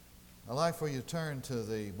I'd like for you to turn to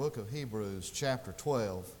the book of Hebrews, chapter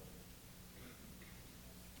 12.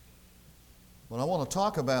 What I want to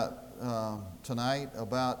talk about tonight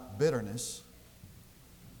about bitterness,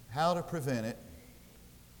 how to prevent it,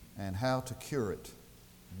 and how to cure it.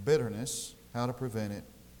 Bitterness, how to prevent it,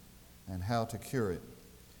 and how to cure it.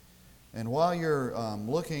 And while you're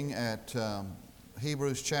looking at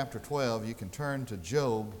Hebrews chapter 12, you can turn to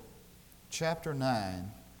Job chapter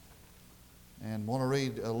 9 and want to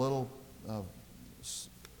read a little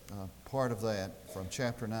part of that from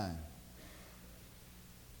chapter 9.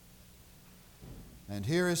 And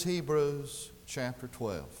here is Hebrews chapter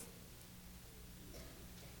 12,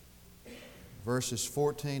 verses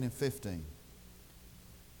 14 and 15.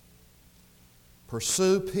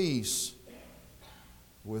 Pursue peace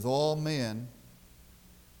with all men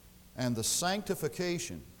and the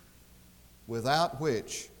sanctification without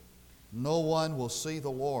which no one will see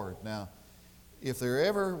the Lord. Now, if there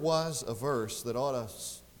ever was a verse that ought to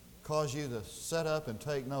cause you to sit up and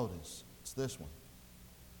take notice, it's this one.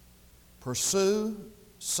 Pursue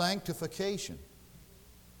sanctification,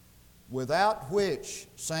 without which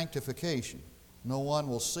sanctification no one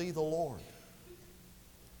will see the Lord.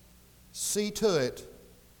 See to it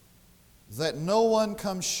that no one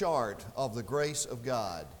comes short of the grace of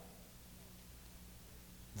God,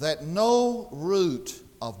 that no root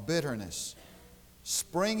of bitterness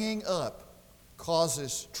springing up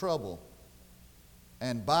causes trouble,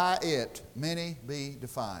 and by it many be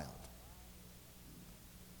defiled.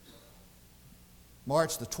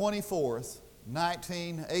 March the 24th,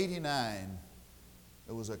 1989,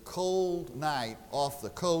 it was a cold night off the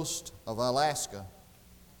coast of Alaska,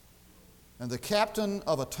 and the captain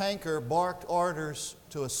of a tanker barked orders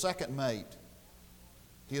to a second mate.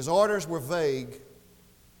 His orders were vague,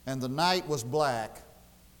 and the night was black,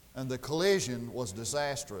 and the collision was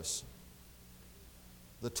disastrous.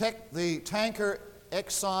 The tanker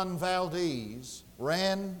Exxon Valdez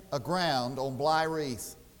ran aground on Bly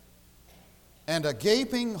Reef, and a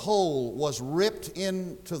gaping hole was ripped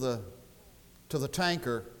into the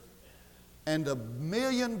tanker, and 1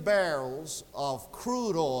 million barrels of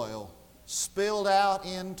crude oil spilled out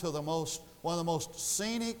into one of the most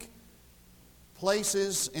scenic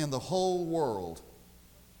places in the whole world.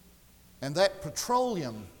 And that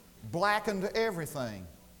petroleum blackened everything,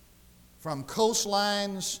 from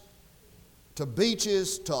coastlines to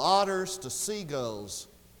beaches to otters to seagulls.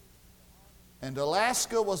 And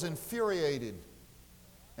Alaska was infuriated,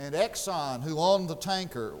 and Exxon, who owned the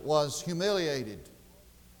tanker, was humiliated.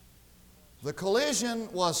 The collision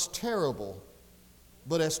was terrible,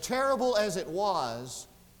 but as terrible as it was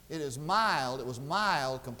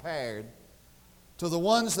mild compared to the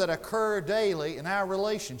ones that occur daily in our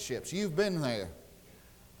relationships. You've been there.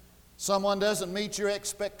 Someone doesn't meet your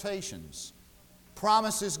expectations.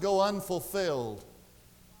 Promises go unfulfilled.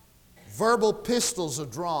 Verbal pistols are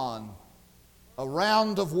drawn. A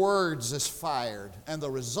round of words is fired. And the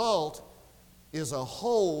result is a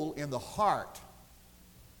hole in the heart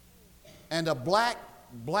and a black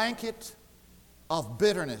blanket of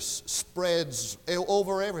bitterness spreads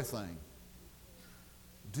over everything.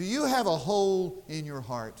 Do you have a hole in your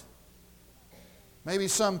heart? Maybe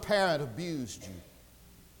some parent abused you,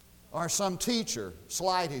 or some teacher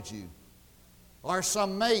slighted you, or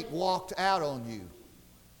some mate walked out on you,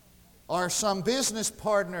 or some business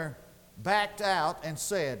partner backed out and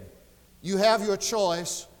said, you have your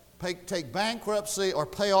choice, take bankruptcy or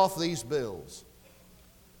pay off these bills.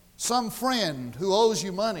 Some friend who owes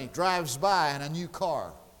you money drives by in a new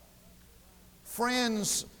car.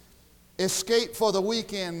 Friends escape for the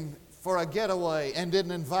weekend for a getaway and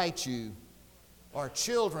didn't invite you. Or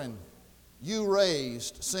children you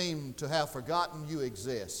raised seem to have forgotten you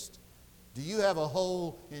exist. Do you have a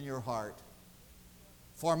hole in your heart?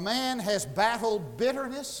 For man has battled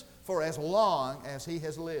bitterness for as long as he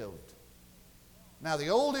has lived. Now, the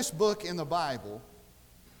oldest book in the Bible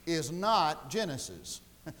is not Genesis.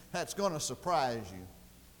 That's going to surprise you.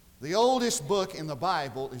 The oldest book in the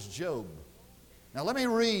Bible is Job. Now, let me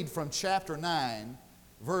read from chapter 9,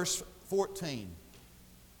 verse 14.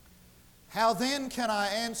 How then can I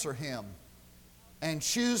answer him and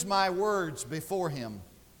choose my words before him?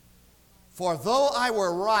 For though I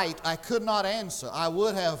were right, I could not answer. I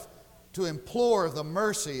would have to implore the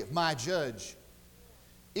mercy of my judge.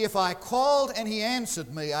 If I called and he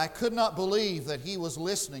answered me, I could not believe that he was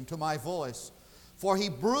listening to my voice. For he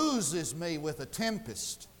bruises me with a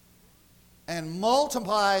tempest and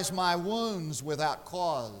multiplies my wounds without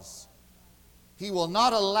cause. He will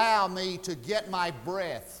not allow me to get my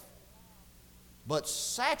breath, but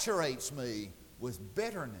saturates me with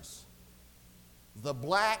bitterness, the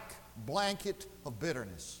black blanket of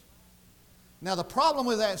bitterness. Now, the problem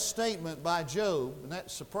with that statement by Job, and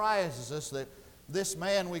that surprises us that this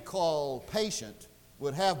man we call patient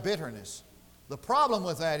would have bitterness. The problem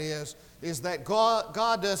with that is that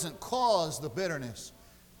God doesn't cause the bitterness.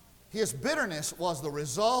 His bitterness was the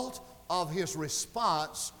result of his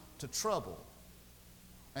response to trouble.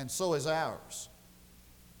 And so is ours.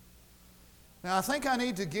 Now, I think I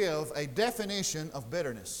need to give a definition of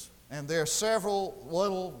bitterness. And there are several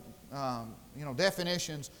little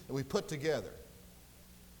definitions that we put together.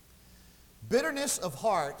 Bitterness of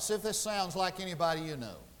heart, see if this sounds like anybody you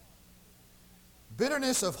know.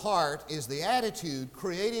 Bitterness of heart is the attitude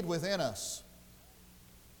created within us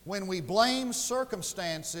when we blame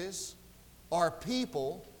circumstances or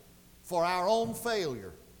people for our own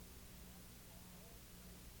failure.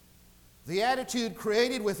 The attitude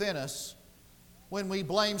created within us when we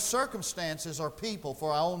blame circumstances or people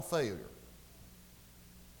for our own failure.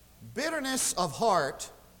 Bitterness of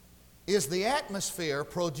heart is the atmosphere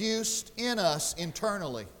produced in us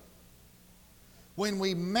internally when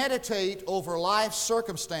we meditate over life's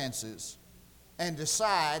circumstances and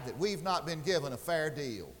decide that we've not been given a fair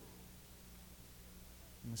deal.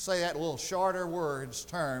 And say that in a little shorter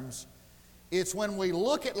terms. It's when we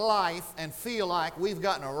look at life and feel like we've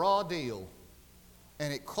gotten a raw deal,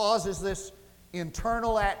 and it causes this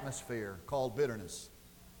internal atmosphere called bitterness.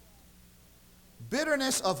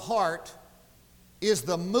 Bitterness of heart is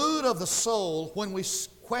the mood of the soul when we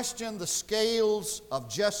question the scales of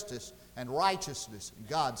justice and righteousness in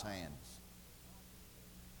God's hands.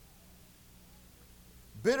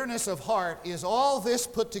 Bitterness of heart is all this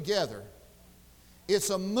put together. It's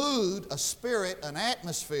a mood, a spirit, an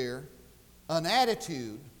atmosphere, an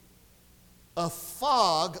attitude, a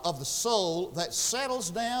fog of the soul that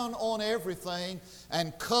settles down on everything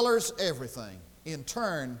and colors everything. In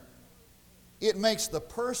turn, it makes the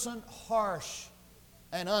person harsh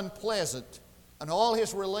and unpleasant in all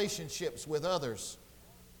his relationships with others.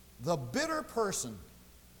 The bitter person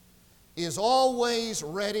is always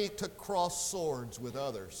ready to cross swords with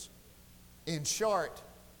others. In short,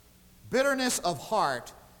 bitterness of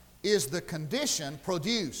heart is the condition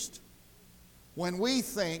produced when we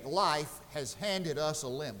think life has handed us a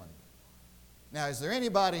lemon. Now, is there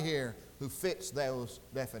anybody here who fits those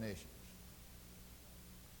definitions?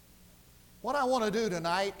 What I want to do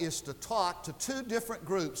tonight is to talk to two different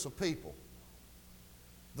groups of people.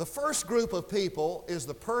 The first group of people is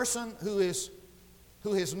the person who is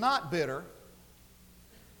not bitter.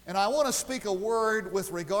 And I want to speak a word with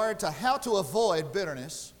regard to how to avoid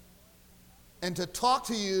bitterness and to talk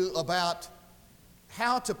to you about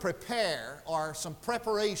how to prepare or some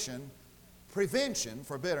prevention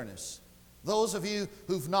for bitterness. Those of you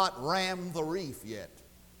who've not rammed the reef yet.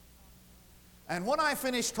 And when I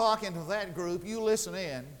finish talking to that group, you listen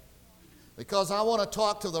in, because I want to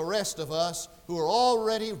talk to the rest of us who are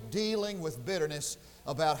already dealing with bitterness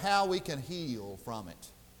about how we can heal from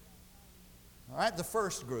it. All right, the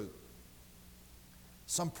first group.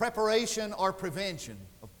 Some preparation or prevention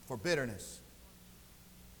for bitterness.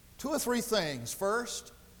 Two or three things.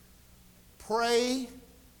 First, pray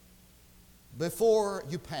before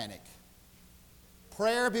you panic.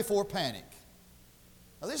 Prayer before panic.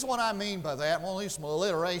 Now, this is what I mean by that. I'm going to use some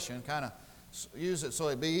alliteration, kind of use it so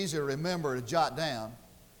it'd be easier to remember to jot down.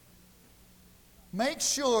 Make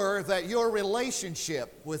sure that your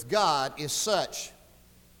relationship with God is such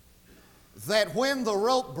that when the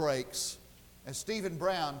rope breaks, as Stephen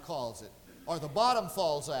Brown calls it, or the bottom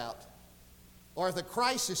falls out, or the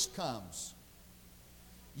crisis comes,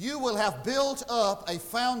 you will have built up a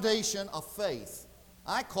foundation of faith.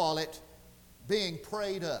 I call it being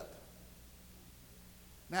prayed up.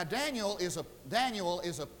 Now, Daniel is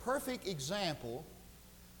a perfect example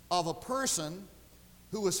of a person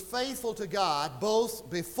who was faithful to God both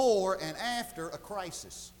before and after a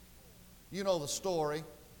crisis. You know the story.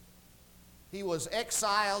 He was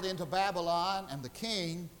exiled into Babylon, and the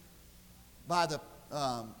king, by the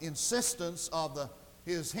insistence of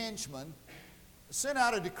his henchmen, sent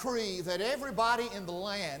out a decree that everybody in the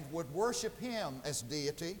land would worship him as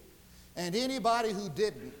deity, and anybody who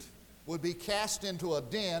didn't would be cast into a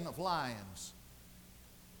den of lions.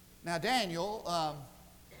 Now, Daniel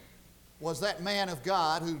was that man of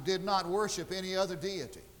God who did not worship any other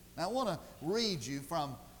deity. Now, I want to read you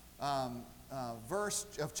from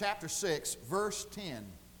chapter 6, verse 10.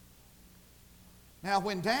 Now,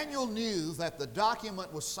 when Daniel knew that the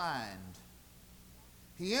document was signed,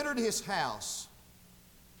 he entered his house.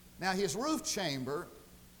 Now, in his roof chamber,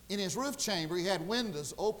 he had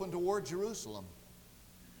windows open toward Jerusalem.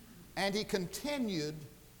 And he continued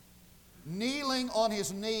kneeling on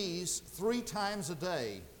his knees 3 times a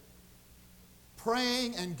day,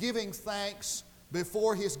 praying and giving thanks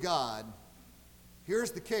before his God.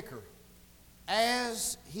 Here's the kicker.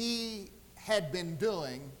 As he had been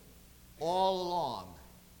doing all along.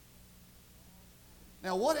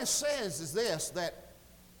 Now what it says is this,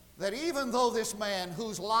 that even though this man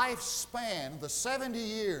whose life spanned the 70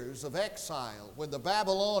 years of exile when the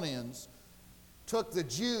Babylonians took the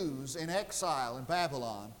Jews in exile in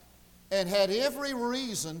Babylon and had every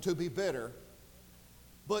reason to be bitter,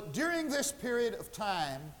 but during this period of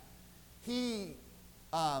time he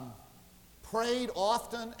prayed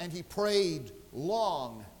often and he prayed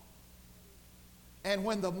long. And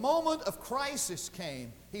when the moment of crisis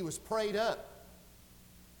came, he was prayed up.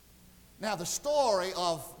 Now the story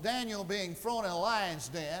of Daniel being thrown in a lion's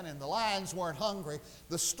den and the lions weren't hungry,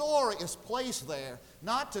 the story is placed there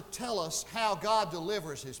not to tell us how God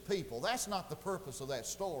delivers his people. That's not the purpose of that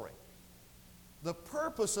story. The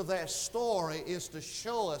purpose of that story is to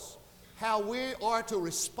show us how we are to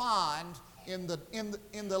respond in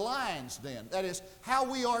the lion's den. That is,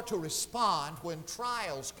 how we are to respond when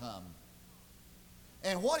trials come.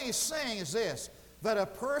 And what he's saying is this, that a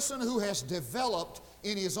person who has developed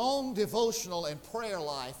in his own devotional and prayer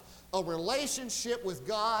life a relationship with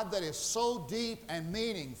God that is so deep and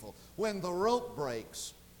meaningful, when the rope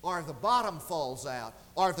breaks or the bottom falls out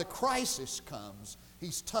or the crisis comes,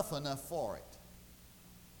 he's tough enough for it.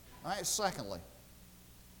 All right, secondly,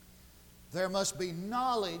 there must be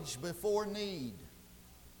knowledge before need.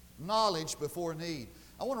 Knowledge before need.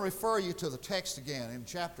 I want to refer you to the text again in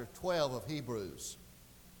chapter 12 of Hebrews.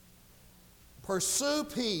 Pursue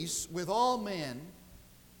peace with all men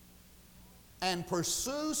and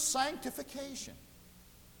pursue sanctification.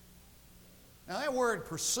 Now that word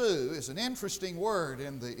pursue is an interesting word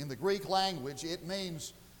in the Greek language. It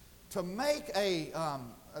means to make a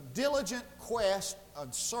diligent quest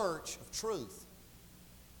and search of truth.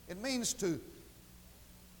 It means to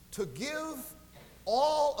give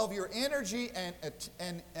all of your energy and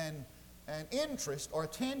interest or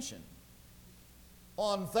attention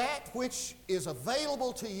on that which is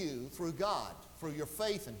available to you through God, through your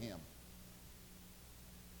faith in Him.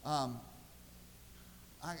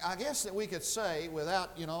 I guess that we could say,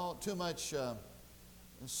 without too much,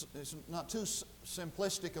 it's not too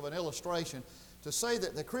simplistic of an illustration, to say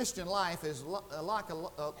that the Christian life is a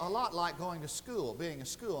lot like going to school, being a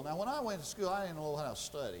school. Now, when I went to school, I didn't know how to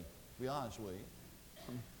study, to be honest with you.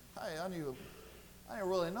 I didn't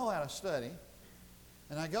really know how to study.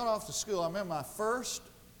 And I got off to school. I remember my first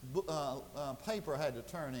paper I had to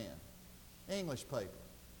turn in, English paper.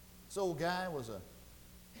 This old guy was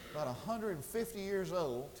about 150 years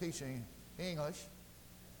old teaching English.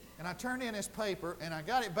 And I turned in his paper, and I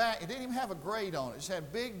got it back. It didn't even have a grade on it. It just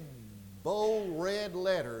had big, bold red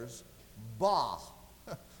letters, BAH,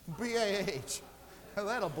 B-A-H.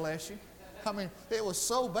 That'll bless you. I mean, it was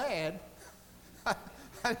so bad,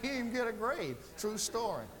 I didn't even get a grade. True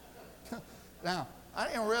story. Now, I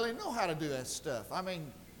didn't really know how to do that stuff. I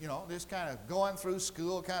mean, just kind of going through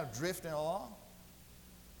school, kind of drifting along.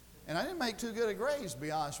 And I didn't make too good a grades, to be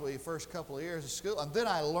honest with you, first couple of years of school. And then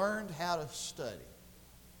I learned how to study.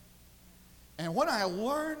 And when I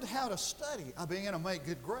learned how to study, I began to make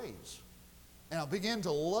good grades. And I began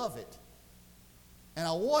to love it. And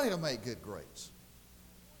I wanted to make good grades.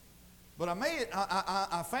 But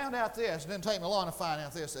I found out this, it didn't take me long to find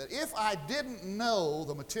out this, that if I didn't know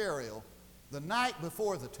the material the night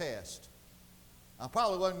before the test, I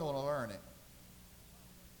probably wasn't going to learn it.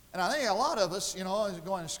 And I think a lot of us,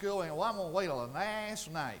 going to school, and I'm going to wait till the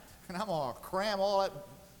last night, and I'm going to cram all that.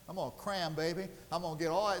 I'm going to cram, baby. I'm going to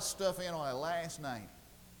get all that stuff in on that last night.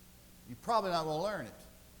 You're probably not going to learn it.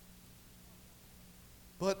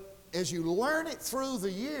 But as you learn it through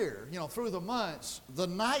the year, through the months, the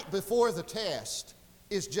night before the test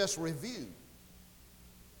is just review.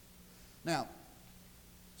 Now,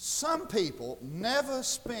 some people never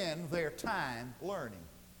spend their time learning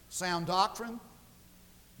sound doctrine.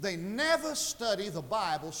 They never study the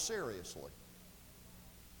Bible seriously.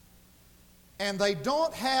 And they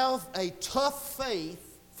don't have a tough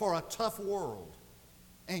faith for a tough world.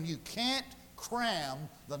 And you can't cram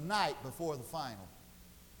the night before the final.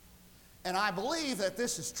 And I believe that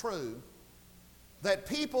this is true, that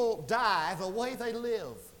people die the way they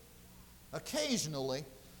live. Occasionally,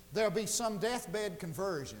 there'll be some deathbed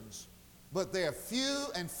conversions, but they're few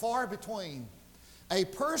and far between. A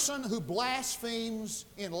person who blasphemes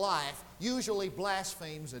in life usually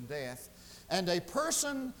blasphemes in death. And a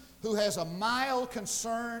person who has a mild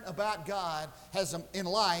concern about God in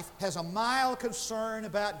life has a mild concern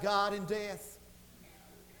about God in death.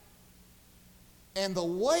 And the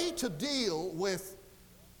way to deal with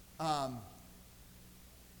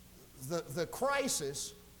the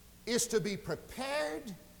crisis is to be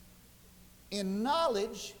prepared in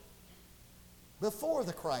knowledge before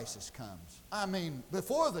the crisis comes. I mean,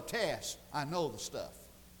 before the test, I know the stuff.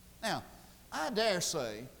 Now, I dare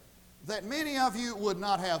say that many of you would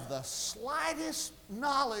not have the slightest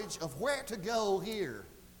knowledge of where to go here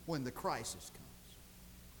when the crisis comes.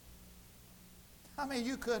 I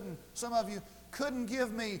mean, some of you couldn't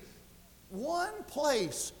give me one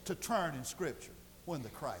place to turn in Scripture when the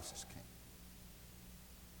crisis came.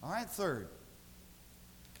 All right, third,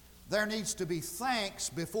 there needs to be thanks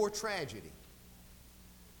before tragedy.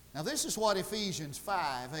 Now, this is what Ephesians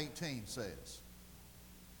 5:18 says.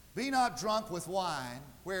 Be not drunk with wine,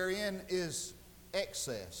 wherein is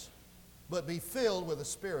excess, but be filled with the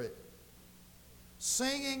Spirit,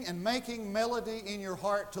 singing and making melody in your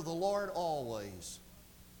heart to the Lord always,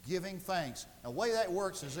 giving thanks. Now, the way that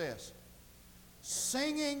works is this: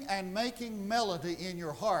 singing and making melody in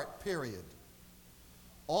your heart, period.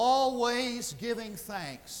 Always giving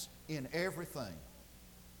thanks in everything.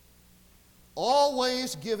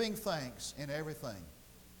 Always giving thanks in everything.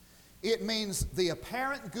 It means the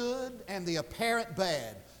apparent good and the apparent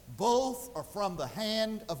bad. Both are from the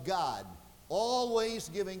hand of God. Always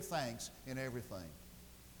giving thanks in everything.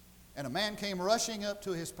 And a man came rushing up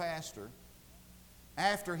to his pastor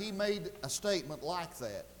after he made a statement like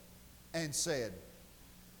that and said,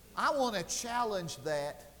 I want to challenge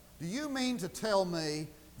that. Do you mean to tell me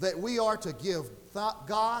that we are to give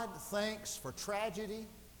God thanks for tragedy?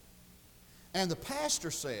 And the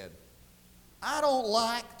pastor said, I don't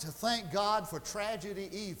like to thank God for tragedy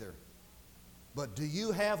either, but do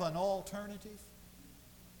you have an alternative?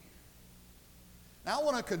 Now I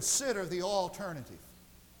want to consider the alternative.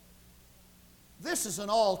 This is an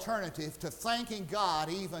alternative to thanking God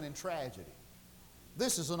even in tragedy.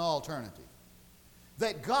 This is an alternative.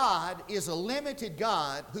 That God is a limited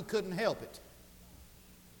God who couldn't help it.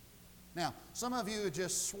 Now, some of you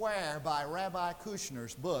just swear by Rabbi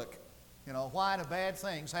Kushner's book, Why Do Bad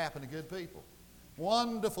Things Happen to Good People?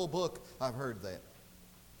 Wonderful book, I've heard that.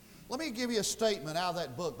 Let me give you a statement out of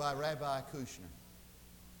that book by Rabbi Kushner.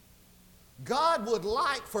 God would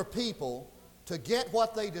like for people to get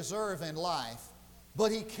what they deserve in life,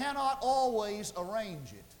 but He cannot always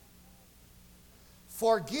arrange it.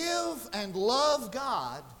 Forgive and love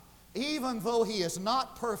God even though He is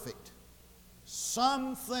not perfect.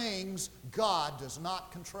 Some things God does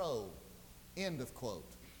not control. End of quote.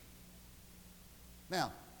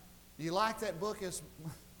 Now, do you like that book as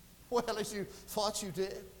well as you thought you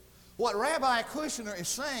did? What Rabbi Kushner is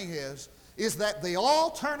saying is that the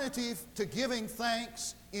alternative to giving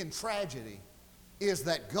thanks in tragedy is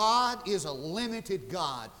that God is a limited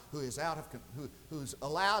God who's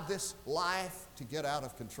allowed this life to get out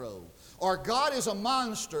of control. Or God is a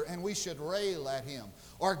monster and we should rail at Him.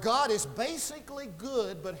 Or God is basically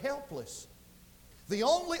good but helpless. The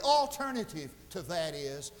only alternative to that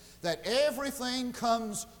is that everything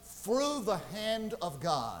comes through the hand of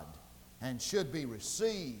God and should be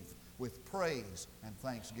received with praise and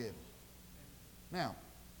thanksgiving. Now,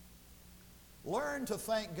 learn to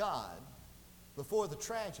thank God before the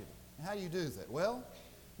tragedy. How do you do that? Well,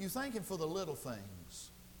 you thank Him for the little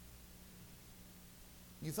things.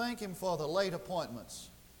 You thank Him for the late appointments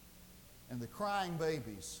and the crying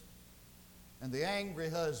babies and the angry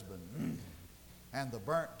husband and the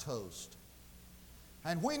burnt toast.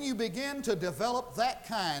 And when you begin to develop that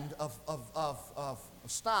kind of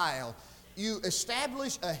style, you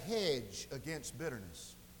establish a hedge against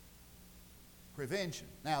bitterness. Prevention.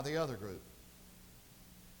 Now the other group.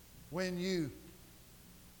 When you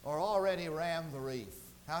are already rammed the reef,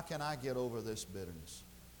 how can I get over this bitterness?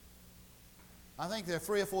 I think there are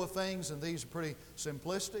 3 or 4 things, and these are pretty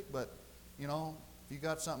simplistic, but, if you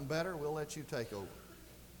got something better, we'll let you take over.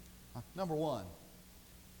 Number 1,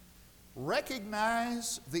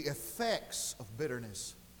 recognize the effects of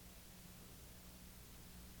bitterness.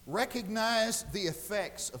 Recognize the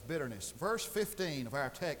effects of bitterness. Verse 15 of our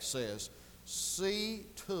text says, see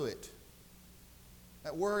to it.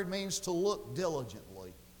 That word means to look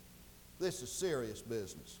diligently. This is serious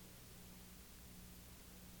business.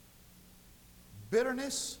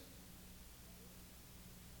 Bitterness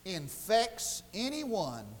infects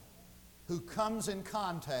anyone who comes in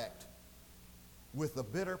contact with a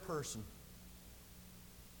bitter person,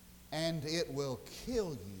 and it will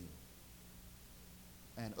kill you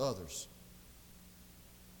and others.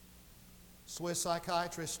 Swiss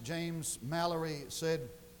psychiatrist James Mallory said,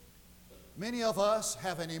 many of us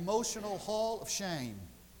have an emotional hall of shame.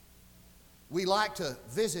 We like to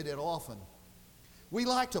visit it often. We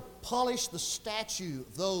like to polish the statue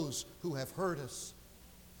of those who have hurt us.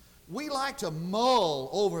 we like to mull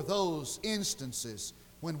over those instances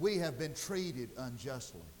when we have been treated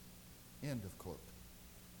unjustly. End of quote.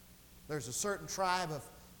 There's a certain tribe of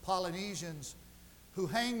Polynesians who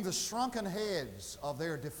hang the shrunken heads of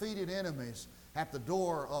their defeated enemies at the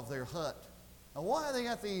door of their hut. Now, why have they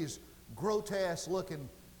got these grotesque-looking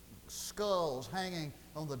skulls hanging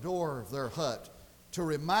on the door of their hut?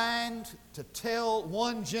 To tell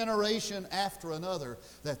one generation after another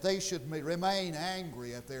that they should remain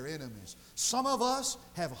angry at their enemies. Some of us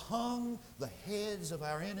have hung the heads of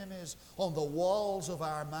our enemies on the walls of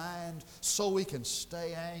our mind so we can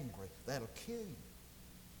stay angry. That'll kill you.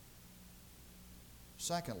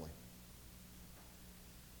 Secondly,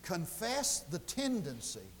 confess the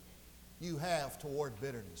tendency you have toward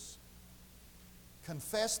bitterness.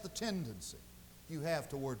 Confess the tendency you have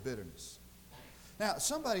toward bitterness. Now,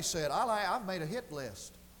 somebody said, I've made a hit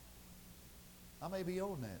list. I may be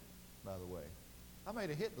on that, by the way. I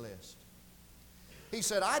made a hit list. He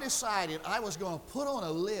said, I decided I was going to put on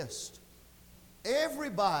a list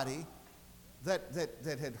everybody that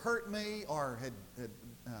had hurt me or had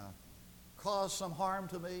caused some harm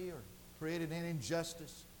to me or created an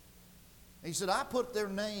injustice. He said, I put their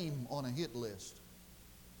name on a hit list.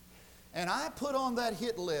 And I put on that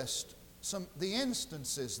hit list the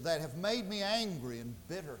instances that have made me angry and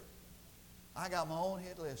bitter. I got my own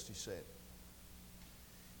hit list, he said.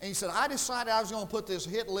 And he said, I decided I was going to put this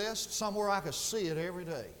hit list somewhere I could see it every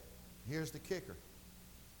day. Here's the kicker.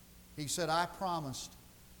 He said, I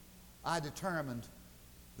determined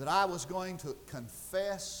that I was going to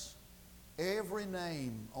confess every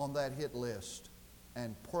name on that hit list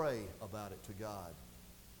and pray about it to God.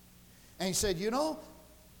 And he said,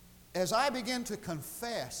 as I begin to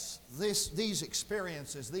confess these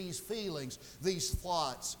experiences, these feelings, these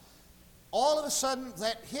thoughts, all of a sudden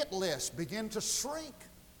that hit list began to shrink.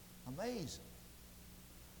 Amazing.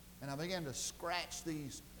 And I began to scratch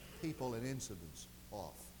these people and incidents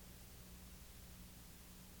off.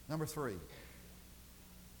 Number 3,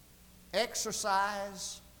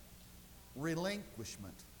 exercise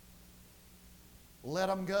relinquishment. Let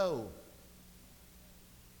them go.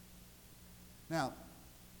 Now,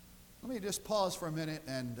 let me just pause for a minute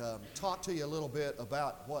and talk to you a little bit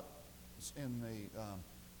about what's in the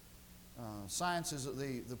sciences.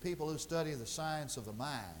 The people who study the science of the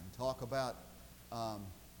mind talk about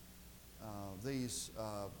these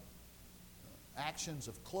actions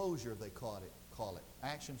of closure, they call it.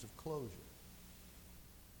 Actions of closure.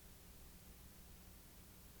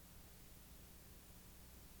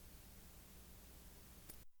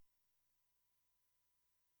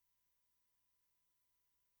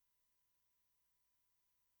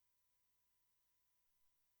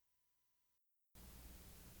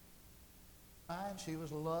 She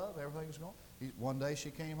was loved, everything was going. One day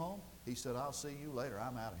she came home. He said, I'll see you later.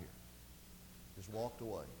 I'm out of here. Just walked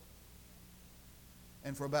away.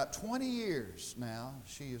 And for about 20 years now,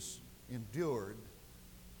 she has endured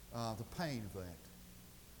the pain of that.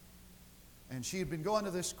 And she had been going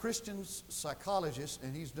to this Christian psychologist,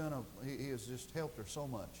 and he has just helped her so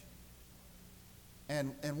much.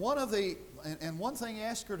 And one thing he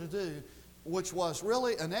asked her to do, which was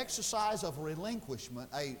really an exercise of relinquishment,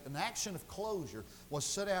 an action of closure, was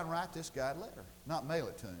sit down and write this guy a letter. Not mail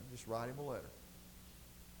it to him, just write him a letter.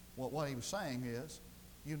 What he was saying is,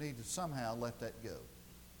 you need to somehow let that go.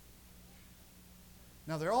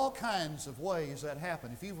 Now, there are all kinds of ways that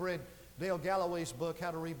happen. If you've read Dale Galloway's book, How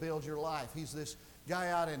to Rebuild Your Life, he's this guy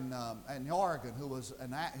out in Oregon who was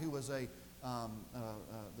the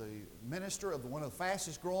minister of one of the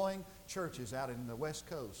fastest growing churches out in the West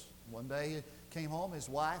Coast. One day he came home, his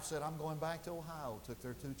wife said, I'm going back to Ohio, took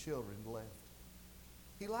their 2 children and left.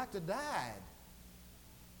 He like to died.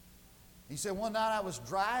 He said, one night I was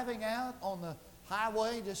driving out on the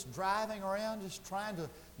highway, just driving around, just trying to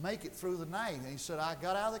make it through the night. And he said, I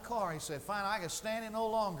got out of the car. He said, fine, I can stand it no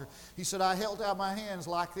longer. He said, I held out my hands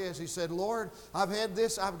like this. He said, Lord, I've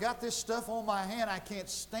got this stuff on my hand. I can't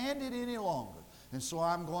stand it any longer. And so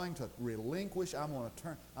I'm going to relinquish. I'm going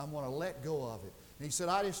to let go of it. And he said,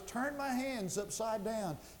 I just turned my hands upside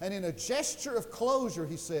down. And in a gesture of closure,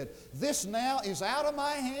 he said, this now is out of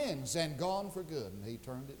my hands and gone for good. And he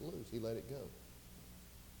turned it loose. He let it go.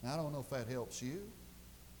 Now, I don't know if that helps you.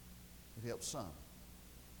 It helps some.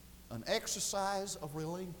 An exercise of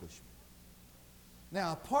relinquishment.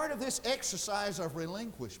 Now, a part of this exercise of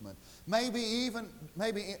relinquishment maybe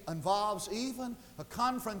involves even a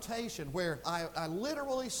confrontation where I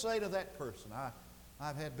literally say to that person,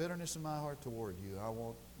 I've had bitterness in my heart toward you. I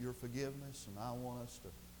want your forgiveness, and I want us to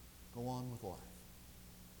go on with life.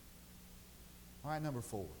 All right, number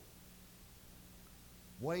 4.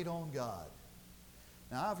 Wait on God.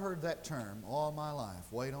 Now, I've heard that term all my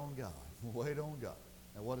life, wait on God, wait on God.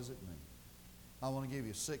 Now, what does it mean? I want to give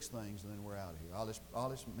you 6 things and then we're out of here. I'll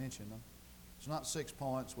just mention them. It's not 6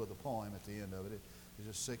 points with a poem at the end of it. It's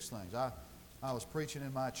just 6 things. I was preaching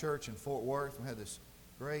in my church in Fort Worth. We had this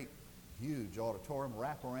great, huge auditorium,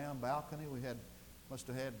 wrap-around balcony. We must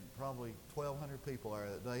have had probably 1,200 people there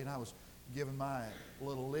that day, and I was giving my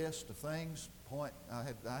little list of things. I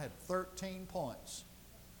had 13 points.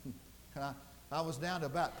 And I was down to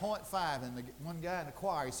about 0.5, and one guy in the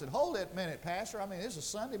choir, he said, "Hold it a minute, Pastor. I mean, this is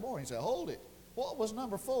Sunday morning." He said, "Hold it. What was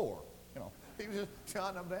number 4?" He was just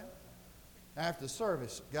jotting them down. After the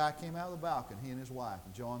service, a guy came out of the balcony, he and his wife,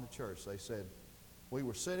 and joined the church. They said, we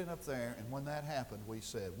were sitting up there, and when that happened, we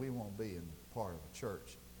said, we won't be in part of a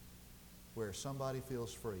church where somebody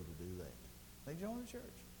feels free to do that. They joined the church.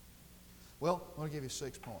 Well, I'm going to give you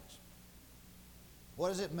 6 points. What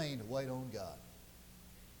does it mean to wait on God?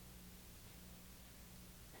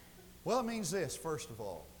 Well, it means this, first of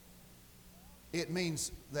all. It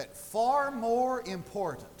means that far more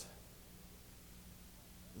important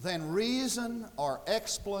than reason or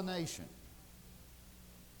explanation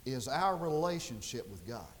is our relationship with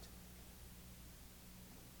God.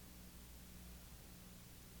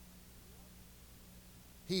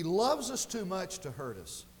 He loves us too much to hurt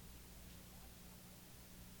us.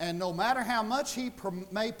 And no matter how much He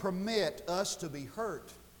may permit us to be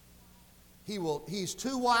hurt, He's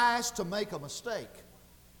too wise to make a mistake.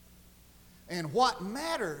 And what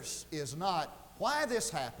matters is not why this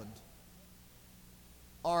happened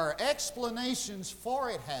or explanations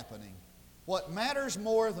for it happening. What matters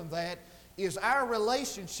more than that is our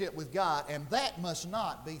relationship with God, and that must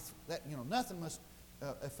not be, nothing must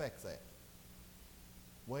affect that.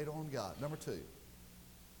 Wait on God. Number 2.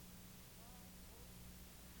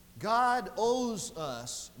 God owes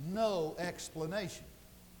us no explanation.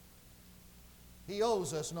 He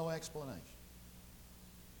owes us no explanation.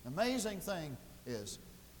 The amazing thing is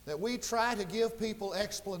that we try to give people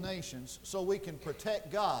explanations so we can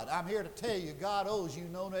protect God. I'm here to tell you, God owes you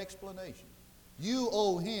no explanation. You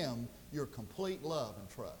owe Him your complete love and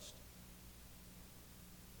trust.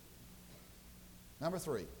 Number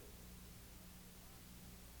 3.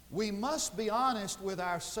 We must be honest with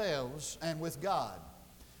ourselves and with God.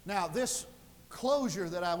 Now, this closure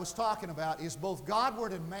that I was talking about is both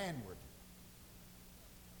Godward and manward.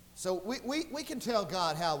 So we can tell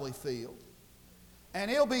God how we feel. And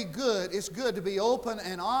it'll be good. It's good to be open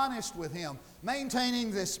and honest with Him,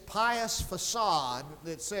 maintaining this pious facade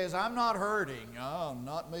that says, I'm not hurting. Oh,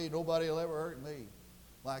 not me. Nobody will ever hurt me.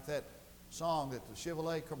 Like that song that the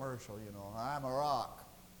Chevrolet commercial, I'm a rock.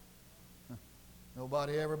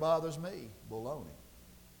 Nobody ever bothers me. Baloney.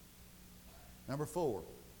 Number 4.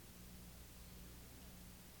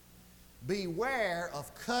 Beware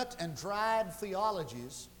of cut and dried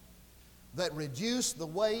theologies that reduce the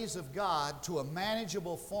ways of God to a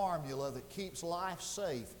manageable formula that keeps life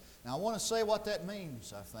safe. Now, I want to say what that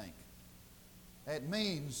means, I think. That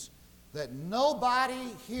means that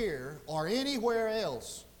nobody here or anywhere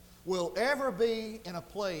else will ever be in a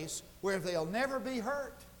place where they'll never be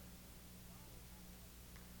hurt.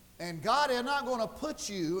 And God is not going to put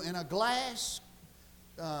you in a glass,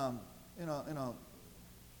 in a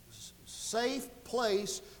safe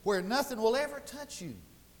place where nothing will ever touch you.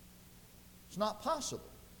 It's not possible.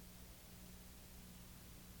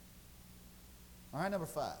 All right, number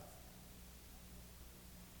 5.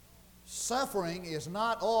 Suffering is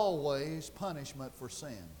not always punishment for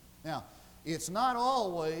sin. Now, it's not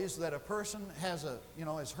always that a person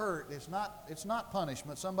is hurt. It's not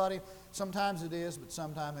punishment. Sometimes it is, but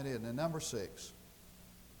sometimes it isn't. And number 6.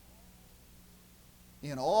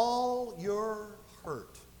 In all your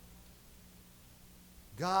hurt,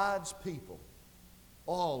 God's people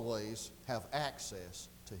always have access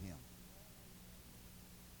to Him.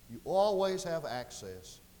 You always have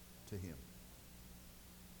access to Him.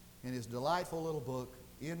 In his delightful little book,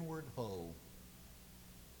 Inward Whole,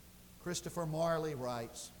 Christopher Marley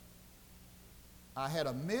writes, I had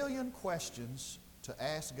a million questions to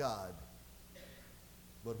ask God,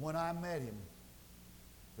 but when I met Him,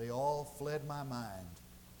 they all fled my mind,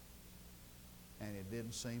 and it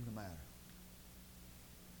didn't seem to matter.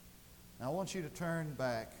 Now, I want you to turn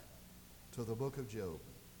back to the book of Job.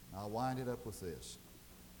 I'll wind it up with this.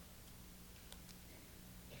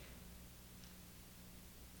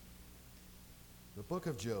 The book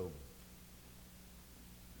of Job.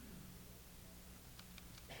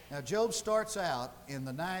 Now, Job starts out in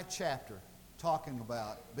the 9th chapter talking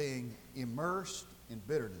about being immersed in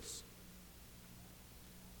bitterness.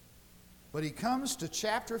 But he comes to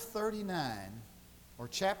chapter 39, or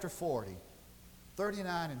chapter 40,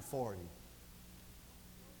 39 and 40.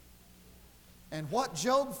 And what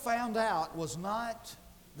Job found out was not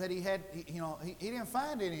that he didn't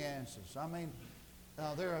find any answers. I mean,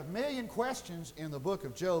 there are a million questions in the book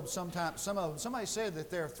of Job. Somebody said that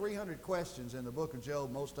there are 300 questions in the book of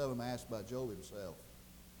Job, most of them asked by Job himself.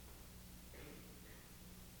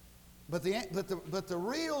 But the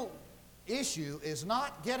real issue is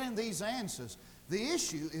not getting these answers. The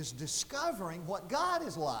issue is discovering what God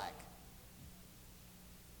is like.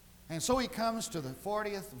 And so he comes to the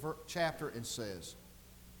 40th chapter and says,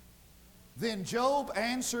 "Then Job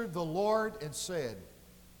answered the Lord and said,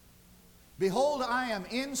 Behold, I am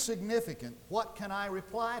insignificant. What can I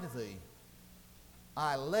reply to thee?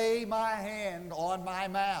 I lay my hand on my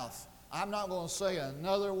mouth." I'm not going to say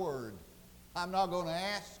another word. I'm not going to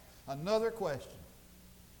ask another question.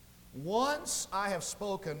 Once I have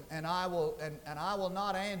spoken, and I will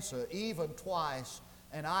not answer even twice,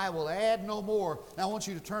 and I will add no more. Now I want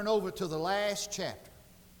you to turn over to the last chapter.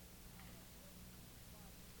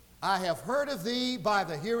 "I have heard of thee by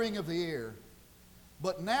the hearing of the ear,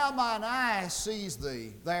 but now mine eye sees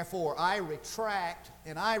thee. Therefore I retract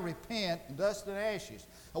and I repent in dust and ashes."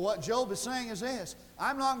 And what Job is saying is this: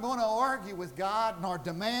 I'm not going to argue with God nor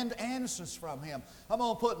demand answers from Him. I'm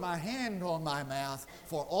going to put my hand on my mouth,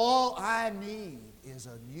 for all I need is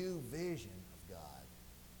a new vision of God.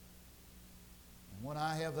 And when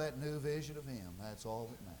I have that new vision of Him, that's all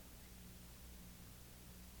that matters.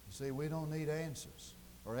 You see, we don't need answers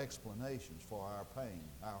or explanations for our pain,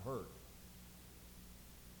 our hurt.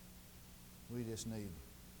 We just need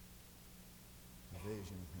a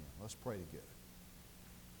vision of Him. Let's pray together.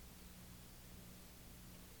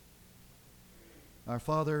 Our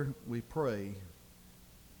Father, we pray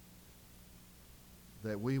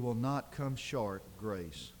that we will not come short of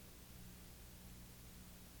grace.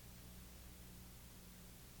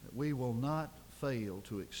 That we will not fail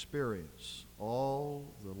to experience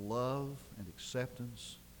all the love and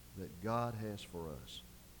acceptance that God has for us.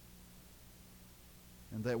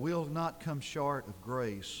 And that we'll not come short of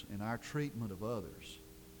grace in our treatment of others,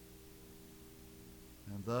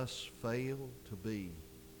 and thus fail to be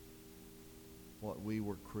what we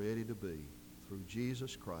were created to be through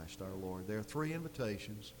Jesus Christ our Lord. There are 3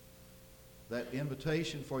 invitations. That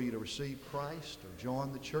invitation for you to receive Christ or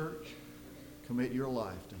join the church, commit your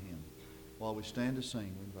life to Him. While we stand to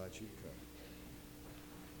sing, we invite you to come.